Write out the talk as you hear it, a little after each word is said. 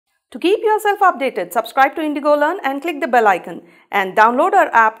To keep yourself updated, subscribe to Indigolearn and click the bell icon and download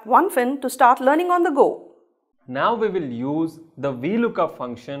our app OneFin to start learning on the go. Now we will use the Vlookup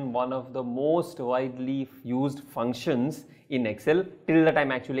function, one of the most widely used functions in Excel till the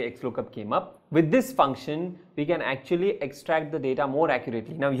time actually XLOOKUP came up. With this function, we can actually extract the data more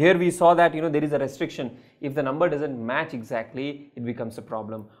accurately. Now here we saw that there is a restriction. If the number doesn't match exactly, it becomes a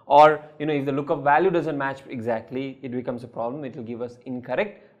problem. Or if the lookup value doesn't match exactly, it becomes a problem. It will give us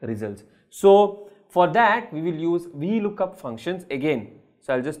incorrect results. So for that, we will use Vlookup functions again.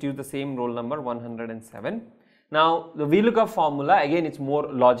 So I'll just use the same roll number 107. Now the Vlookup formula, again it's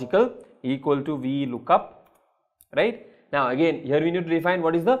more logical, equal to Vlookup, right? Now again here we need to define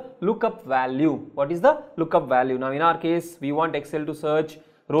what is the lookup value. What is the lookup value? Now in our case we want Excel to search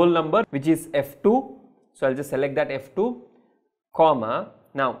roll number which is F2. So I'll just select that F2, comma.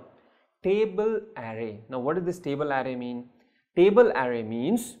 Now table array. Now what does this table array mean? Table array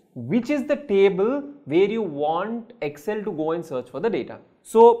means which is the table where you want Excel to go and search for the data.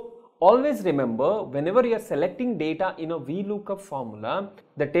 So always remember, whenever you are selecting data in a Vlookup formula,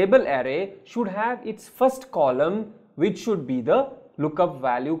 the table array should have its first column which should be the lookup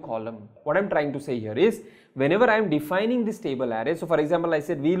value column. What I am trying to say here is, whenever I am defining this table array, so for example I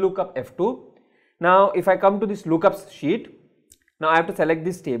said Vlookup F2. Now if I come to this lookup sheet, now I have to select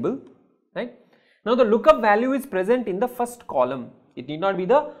this table, right? Now the lookup value is present in the first column. It need not be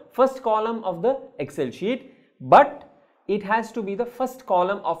the first column of the Excel sheet, but it has to be the first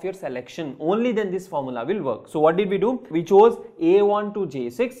column of your selection. Only then this formula will work. So what did we do? We chose A1 to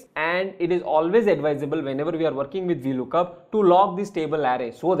J6, and it is always advisable whenever we are working with Vlookup to lock this table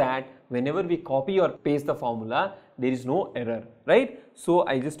array so that whenever we copy or paste the formula, there is no error, right? So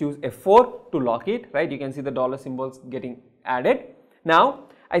I just use F4 to lock it, right? You can see the dollar symbols getting added. Now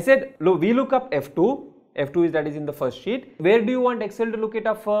I said Vlookup F2. F2 is that is in the first sheet. Where do you want Excel to look it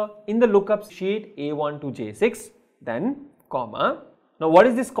up for? In the lookup sheet A1 to J6. Then comma. Now what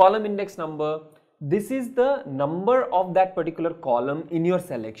is this column index number? This is the number of that particular column in your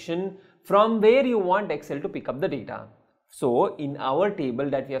selection from where you want Excel to pick up the data. So in our table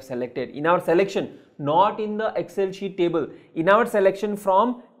that we have selected, in our selection, not in the Excel sheet table, in our selection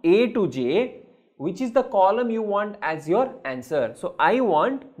from A to J, which is the column you want as your answer? So I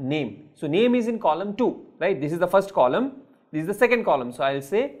want name. So name is in column 2, right? This is the first column. This is the second column. So I'll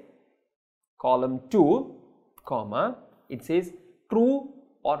say column 2, comma, it says true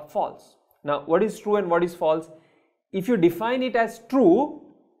or false. Now what is true and what is false? If you define it as true,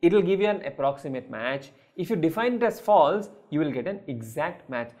 it will give you an approximate match. If you define it as false, you will get an exact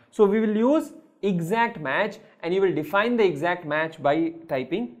match. So we will use exact match, and you will define the exact match by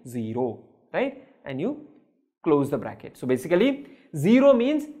typing 0, right? And you close the bracket. So basically 0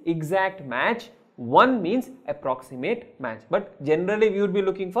 means exact match, 1 means approximate match, but generally we would be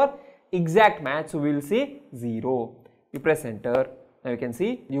looking for exact match, so we will say 0. You press enter. Now you can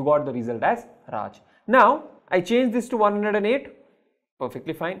see you got the result as Raj. Now I change this to 108,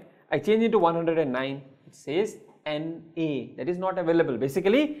 perfectly fine. I change it to 109, it says NA, that is not available.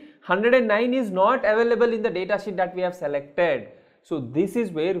 Basically 109 is not available in the data sheet that we have selected. So this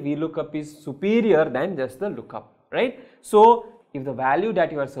is where Vlookup is superior than just the lookup, right? So if the value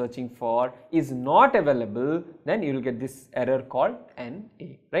that you are searching for is not available, then you will get this error called NA,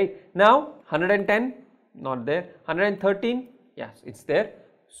 right? Now 110, not there. 113, yes, it's there.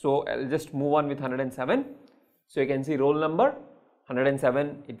 So I'll just move on with 107. So you can see roll number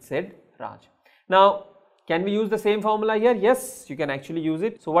 107, it said Raj. Now can we use the same formula here? Yes, you can actually use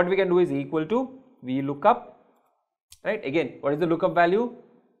it. So what we can do is equal to Vlookup, right? Again, what is the lookup value?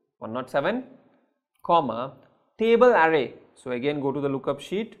 107, comma, table array. So again go to the lookup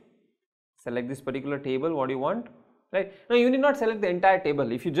sheet, select this particular table, what do you want, right? Now you need not select the entire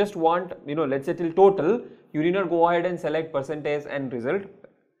table. If you just want, let's say till total, you need not go ahead and select percentage and result.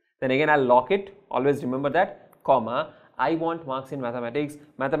 Then again I'll lock it, always remember that, comma, I want marks in mathematics.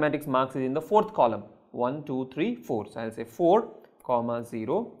 Mathematics marks is in the fourth column, 1, 2, 3, 4. So I'll say 4, comma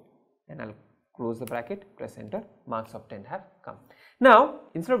 0, and I'll close the bracket, press enter, marks of 10 have come. Now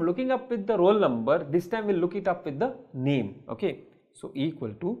instead of looking up with the roll number, this time we'll look it up with the name, okay? So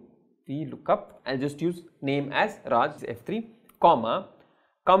equal to Vlookup, I'll just use name as Raj, F3, comma,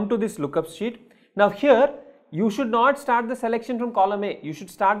 come to this lookup sheet. Now here you should not start the selection from column A, you should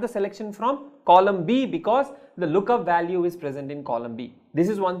start the selection from column B, because the lookup value is present in column B. This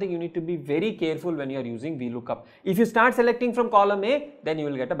is one thing you need to be very careful when you are using VLOOKUP. If you start selecting from column A, then you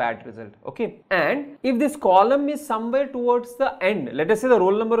will get a bad result, okay? And if this column is somewhere towards the end, let us say the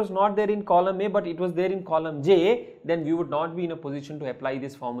roll number was not there in column A, but it was there in column J, then we would not be in a position to apply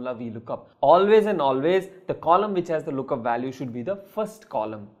this formula VLOOKUP. Always and always, the column which has the lookup value should be the first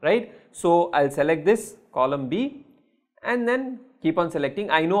column, right? So I'll select this column B and then keep on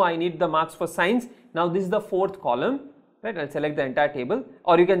selecting. I know I need the marks for science. Now this is the fourth column. Right, I'll select the entire table,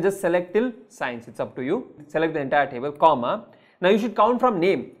 or you can just select till science, it's up to you. Select the entire table, comma. Now you should count from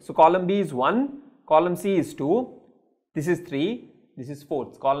name. So column B is 1, column C is 2, this is 3, this is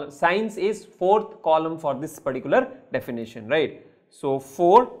 4th. Column science is 4th column for this particular definition, right? So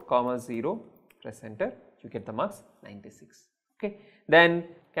 4, comma 0, press enter, you get the marks 96. Okay. Then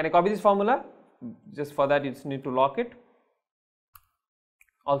can I copy this formula? Just for that you just need to lock it.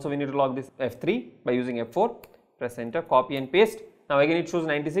 Also we need to lock this F3 by using F4. Press enter, copy and paste. Now again it shows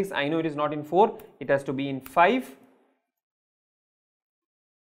 96. I know it is not in 4, it has to be in 5, it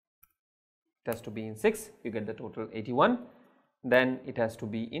has to be in 6, you get the total 81. Then it has to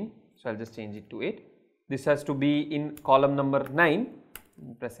be in, so I'll just change it to 8. This has to be in column number 9,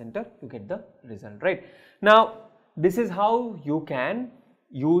 press enter, you get the result, right? Now this is how you can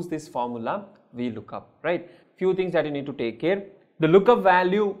use this formula VLOOKUP, right? Few things that you need to take care. The lookup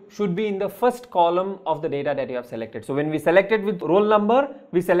value should be in the first column of the data that you have selected. So when we selected with roll number,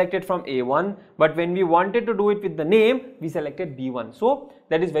 we selected from A1, but when we wanted to do it with the name, we selected B1. So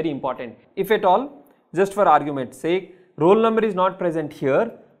that is very important. If at all, just for argument's sake, roll number is not present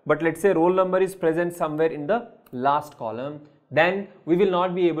here, but let's say roll number is present somewhere in the last column, then we will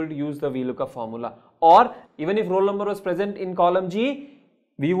not be able to use the VLOOKUP formula. Or even if roll number was present in column G,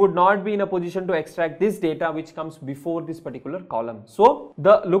 we would not be in a position to extract this data which comes before this particular column. So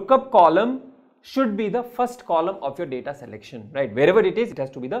the lookup column should be the first column of your data selection, right? Wherever it is, it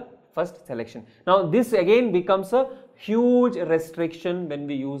has to be the first selection. Now this again becomes a huge restriction when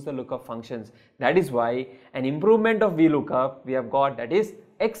we use the lookup functions. That is why an improvement of VLOOKUP we have got, that is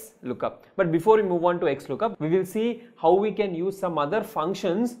XLOOKUP. But before we move on to XLOOKUP, we will see how we can use some other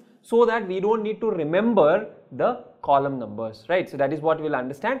functions so that we don't need to remember the column numbers, right? So that is what we will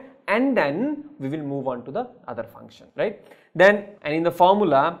understand, and then we will move on to the other function, right? Then, and in the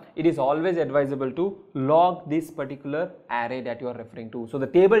formula, it is always advisable to log this particular array that you are referring to. So the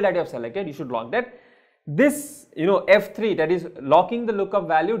table that you have selected, you should log that. This, F3, that is locking the lookup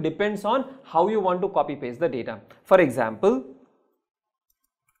value, depends on how you want to copy paste the data. For example,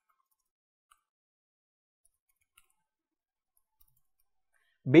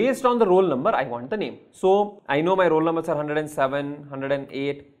 based on the roll number, I want the name. So I know my roll numbers are 107,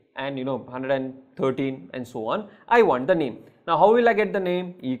 108 and 113 and so on. I want the name. Now how will I get the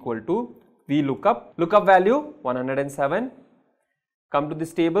name? Equal to VLOOKUP, lookup value 107, come to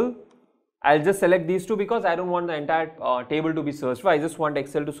this table. I'll just select these two because I don't want the entire table to be searched for. I just want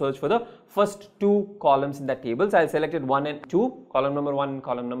Excel to search for the first two columns in that table. So I'll select it 1 and 2, column number 1 and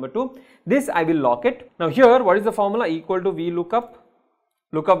column number 2. This I will lock it. Now here, what is the formula? Equal to VLOOKUP.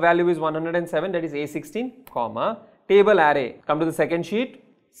 Lookup value is 107, that is A16, comma, table array. Come to the second sheet,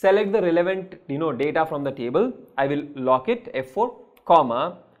 select the relevant data from the table. I will lock it, F4,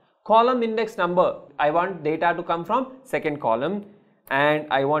 comma, column index number. I want data to come from second column and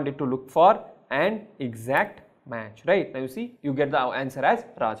I want it to look for an exact match, right? Now you see, you get the answer as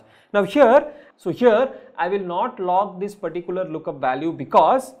Raj. Now here, I will not log this particular lookup value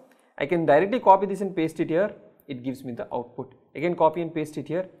because I can directly copy this and paste it here. It gives me the output. Again copy and paste it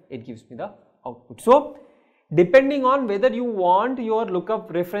here, it gives me the output. So depending on whether you want your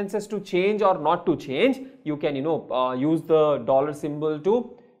lookup references to change or not to change, you can use the dollar symbol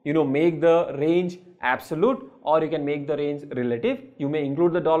to make the range absolute, or you can make the range relative. You may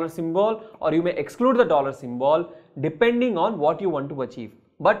include the dollar symbol or you may exclude the dollar symbol depending on what you want to achieve,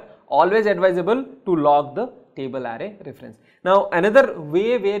 but always advisable to log the table array reference. Now another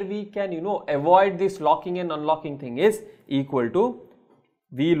way where we can avoid this locking and unlocking thing is equal to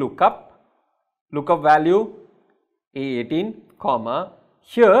VLOOKUP, lookup value A18, comma,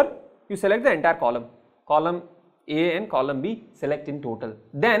 here you select the entire column, column A and column B, select in total.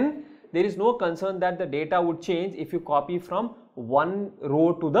 Then there is no concern that the data would change if you copy from one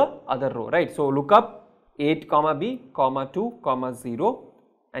row to the other row, right? So lookup 8, comma B, comma 2, comma 0,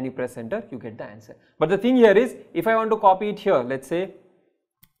 and you press enter, you get the answer. But the thing here is, if I want to copy it here, let's say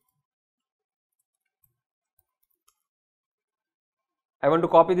I want to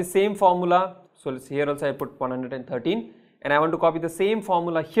copy the same formula, so let's see, here also I put 113 and I want to copy the same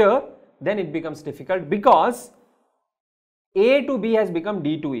formula here, then it becomes difficult because A to B has become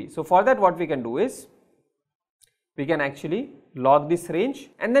D to E. So for that what we can do is, we can actually log this range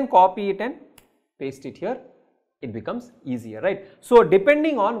and then copy it and paste it here. It becomes easier, right? So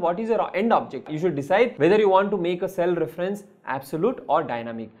depending on what is your end object, you should decide whether you want to make a cell reference absolute or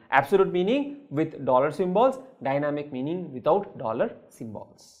dynamic. Absolute meaning with dollar symbols, dynamic meaning without dollar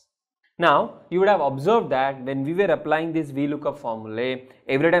symbols. Now you would have observed that when we were applying this VLOOKUP formulae,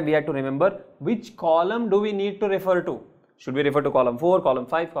 every time we had to remember which column do we need to refer to. Should we refer to column 4, column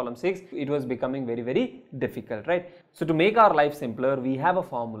 5, column 6? It was becoming very, very difficult, right? So to make our life simpler, we have a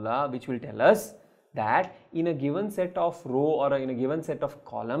formula which will tell us that in a given set of row or in a given set of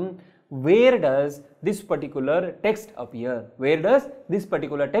column, where does this particular text appear? Where does this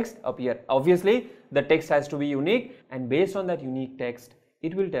particular text appear? Obviously, the text has to be unique, and based on that unique text,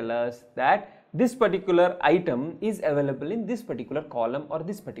 it will tell us that this particular item is available in this particular column or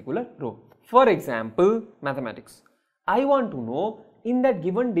this particular row. For example, mathematics. I want to know in that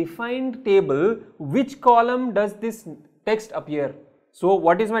given defined table, which column does this text appear? So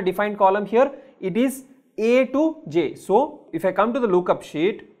what is my defined column here? It is A to J. So if I come to the lookup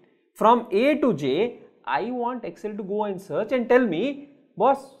sheet, from A to J, I want Excel to go and search and tell me,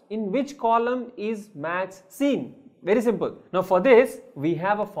 boss, in which column is match seen? Very simple. Now for this, we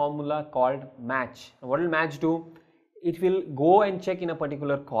have a formula called match. Now what will match do? It will go and check in a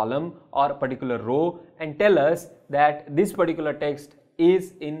particular column or a particular row and tell us that this particular text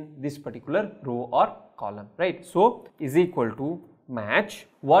is in this particular row or column, right? So is equal to match.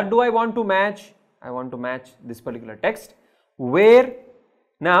 What do I want to match? I want to match this particular text, where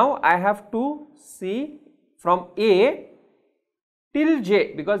now I have to see from A till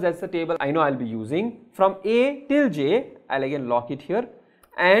J, because that's the table I know I'll be using. From A till J, I'll again lock it here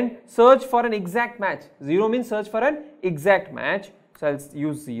and search for an exact match. 0 means search for an exact match. So I'll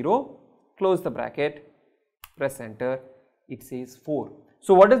use 0, close the bracket, press enter. It says 4.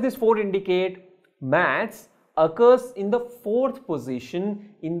 So what does this 4 indicate? Match occurs in the 4th position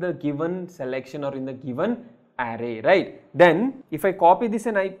in the given selection or in the given array, right? Then if I copy this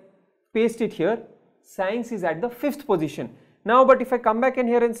and I paste it here, science is at the 5th position. Now but if I come back in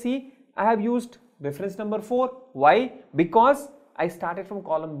here and see, I have used reference number 4. Why? Because I started from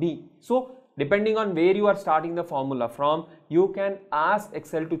column B. So depending on where you are starting the formula from, you can ask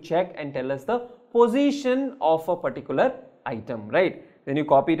Excel to check and tell us the position of a particular item, right? Then you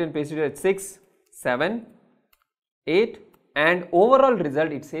copy it and paste it at 6, 7, 8, and overall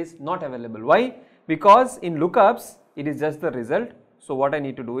result it says not available. Why? Because in lookups it is just the result. So what I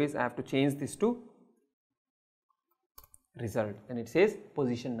need to do is I have to change this to result, and it says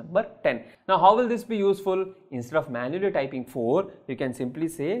position number 10. Now how will this be useful? Instead of manually typing 4, you can simply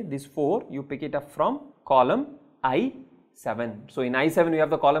say this 4, you pick it up from column I7. So in I7 we have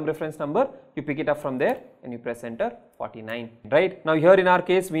the column reference number, you pick it up from there and you press enter, 49, right? Now here in our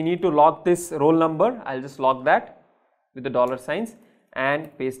case we need to log this roll number. I'll just log that with the dollar signs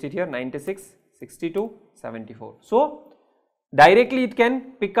and paste it here, 96, 62, 74. So directly it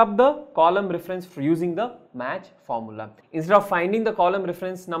can pick up the column reference using the match formula. Instead of finding the column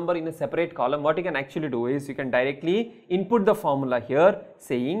reference number in a separate column, what you can actually do is you can directly input the formula here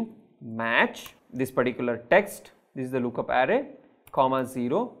saying match this particular text, this is the lookup array, comma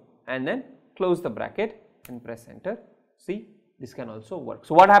 0, and then close the bracket and press enter. See, this can also work.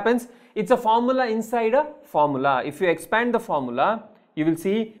 So what happens? It's a formula inside a formula. If you expand the formula, you will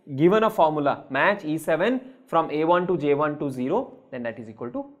see given a formula match E7 from A1 to J1 to 0, then that is equal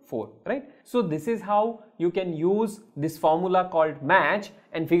to 4, right? So this is how you can use this formula called match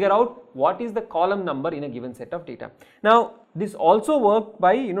and figure out what is the column number in a given set of data. Now this also works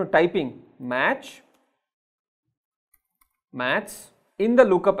by typing match in the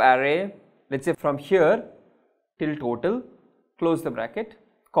lookup array, let's say from here till total, close the bracket,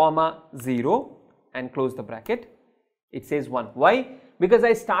 comma 0 and close the bracket. It says 1. Why? Because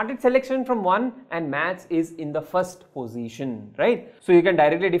I started selection from 1 and match is in the 1st position, right? So you can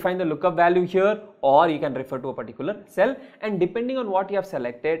directly define the lookup value here, or you can refer to a particular cell, and depending on what you have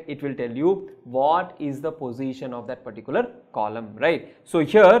selected, it will tell you what is the position of that particular column, right? So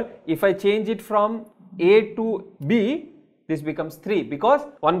here if I change it from A to B, this becomes 3 because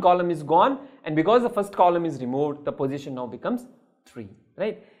one column is gone, and because the first column is removed, the position now becomes 3,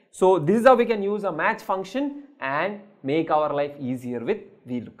 right? So this is how we can use a match function and make our life easier with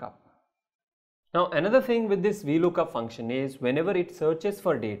VLOOKUP. Now another thing with this VLOOKUP function is whenever it searches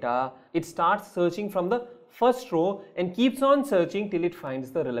for data, it starts searching from the first row and keeps on searching till it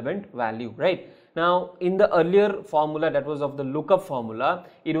finds the relevant value, right? Now in the earlier formula, that was of the lookup formula,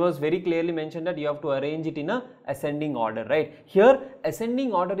 it was very clearly mentioned that you have to arrange it in a ascending order, right? Here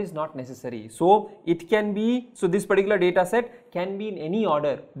ascending order is not necessary. So it can be, so this particular data set can be in any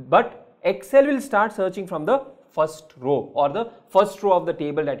order, but Excel will start searching from the first row or the first row of the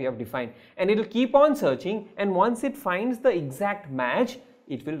table that you have defined, and it will keep on searching, and once it finds the exact match,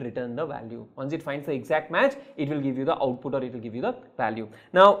 it will return the value. Once it finds the exact match, it will give you the output or it will give you the value.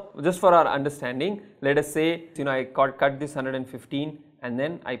 Now, just for our understanding, let us say, I cut this 115 and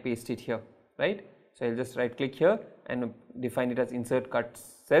then I paste it here, right? So I'll just right click here and define it as insert cut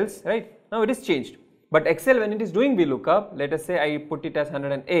cells, right? Now it is changed. But Excel, when it is doing VLOOKUP, let us say I put it as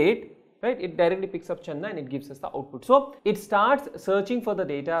 108, right? It directly picks up Chanda and it gives us the output. So it starts searching for the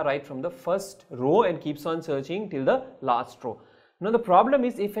data right from the first row and keeps on searching till the last row. Now the problem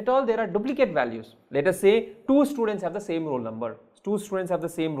is, if at all there are duplicate values, let us say 2 students have the same roll number. 2 students have the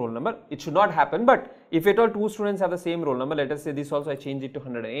same roll number. It should not happen, but if at all 2 students have the same roll number, let us say this also I change it to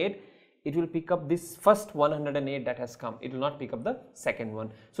 108, it will pick up this first 108 that has come. It will not pick up the second one.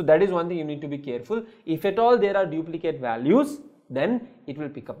 So that is one thing you need to be careful. If at all there are duplicate values, then it will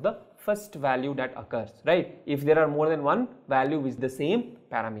pick up the first value that occurs, right? If there are more than one value with the same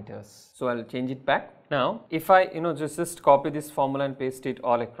parameters. So I'll change it back. Now, if I, just copy this formula and paste it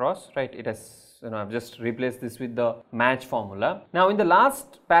all across, right? It has, I've just replaced this with the match formula. Now, in the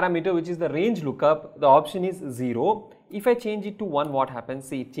last parameter, which is the range lookup, the option is 0. If I change it to 1, what happens?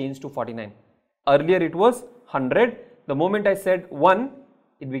 See, it changed to 49. Earlier it was 100. The moment I said 1,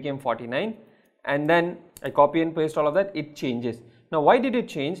 it became 49. And then I copy and paste all of that, it changes. Now, why did it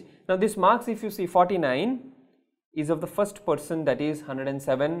change? Now, this marks, if you see, 49 is of the first person, that is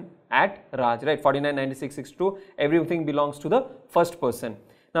 107 at Raj, right? 49, 96, 62, everything belongs to the first person.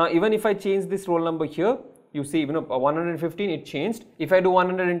 Now, even if I change this roll number here, you see, 115, it changed. If I do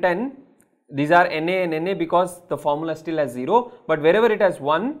 110, these are NA and NA because the formula still has 0, but wherever it has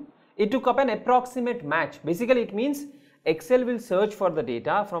 1, it took up an approximate match. Basically, it means Excel will search for the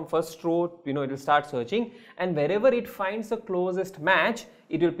data from first row, it will start searching, and wherever it finds the closest match,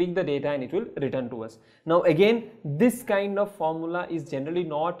 it will pick the data and it will return to us. Now again, this kind of formula is generally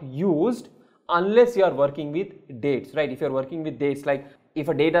not used unless you are working with dates, right? If you are working with dates, like if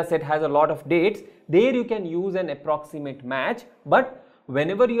a data set has a lot of dates, there you can use an approximate match, but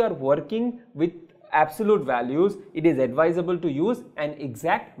whenever you are working with absolute values, it is advisable to use an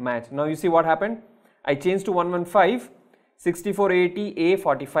exact match. Now you see what happened? I changed to 115. 6480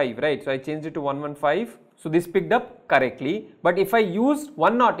 A45, right? So I changed it to 115. So this picked up correctly. But if I use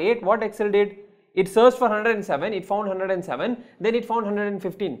 108, what Excel did? It searched for 107, it found 107, then it found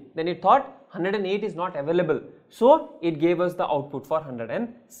 115. Then it thought 108 is not available. So it gave us the output for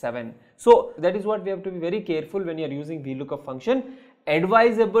 107. So that is what we have to be very careful when you are using VLOOKUP function.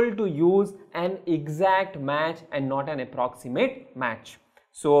 Advisable to use an exact match and not an approximate match.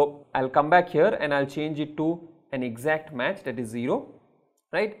 So I'll come back here and I'll change it to an exact match, that is 0,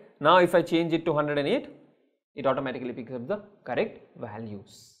 right? Now if I change it to 108, it automatically picks up the correct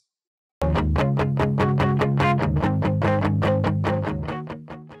values.